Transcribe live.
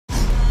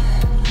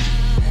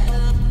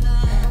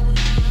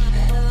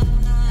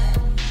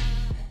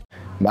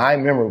my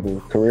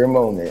memorable career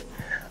moment,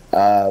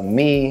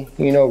 me,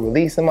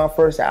 releasing my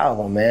first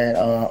album, man,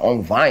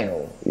 on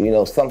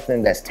vinyl,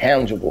 something that's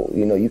tangible,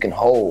 you can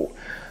hold,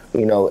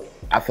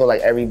 I feel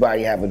like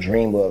everybody have a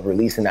dream of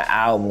releasing an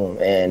album,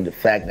 and the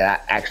fact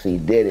that I actually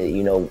did it,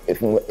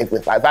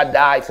 if I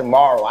die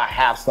tomorrow, I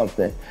have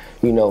something,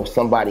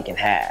 somebody can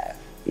have,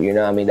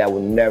 that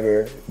will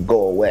never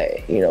go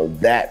away.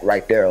 That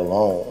right there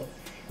alone,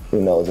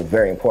 is a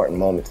very important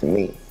moment to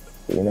me,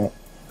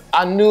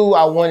 I knew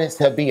I wanted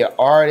to be an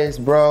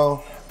artist,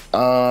 bro.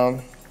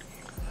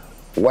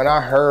 When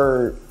I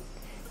heard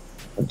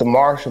the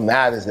Marshall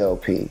Mathers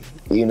LP,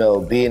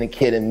 being a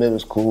kid in middle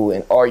school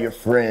and all your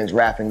friends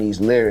rapping these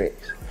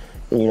lyrics,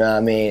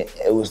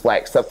 it was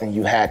like something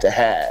you had to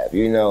have,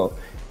 Your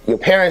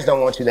parents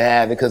don't want you to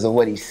have it because of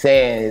what he's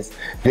saying. It's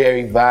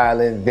very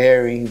violent,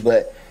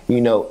 but,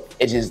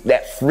 it's just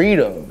that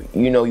freedom,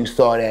 you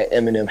saw that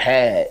Eminem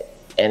had.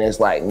 And it's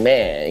like,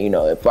 man,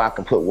 if I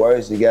can put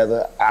words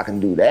together, I can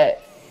do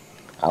that.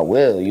 I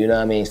will,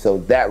 So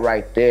that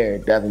right there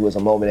definitely was a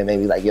moment that made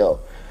me like, yo,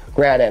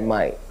 grab that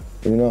mic,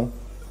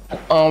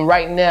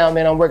 Right now,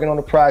 man, I'm working on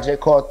a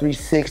project called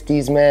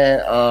 360s,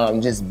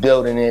 man. Just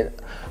building it.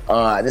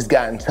 I just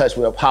got in touch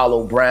with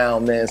Apollo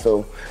Brown, man,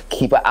 so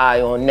keep an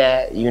eye on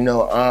that,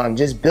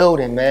 Just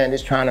building, man,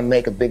 just trying to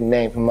make a big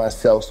name for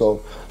myself,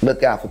 so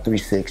look out for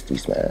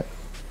 360s, man.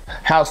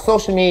 How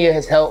social media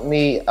has helped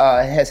me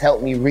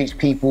reach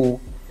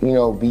people,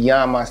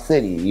 beyond my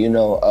city,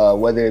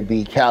 whether it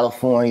be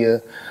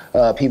California,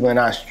 people in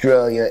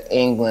Australia,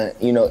 England,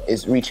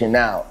 it's reaching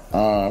out.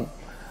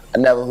 I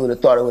never would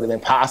have thought it would have been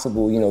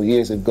possible,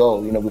 years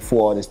ago,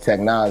 before all this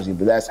technology,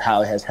 but that's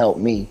how it has helped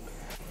me.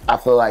 I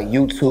feel like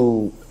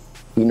YouTube,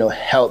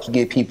 helps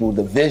give people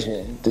the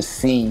vision to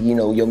see,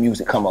 your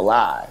music come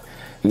alive,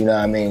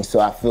 So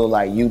I feel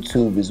like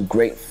YouTube is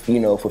great,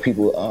 for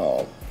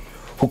people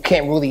who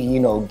can't really,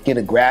 get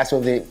a grasp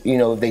of it,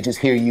 if they just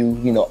hear you,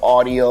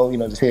 audio,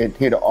 just hear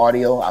the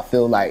audio. I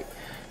feel like,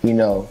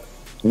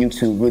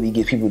 YouTube really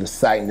gives people the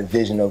sight and the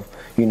vision of,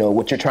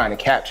 what you're trying to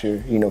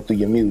capture, through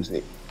your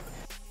music.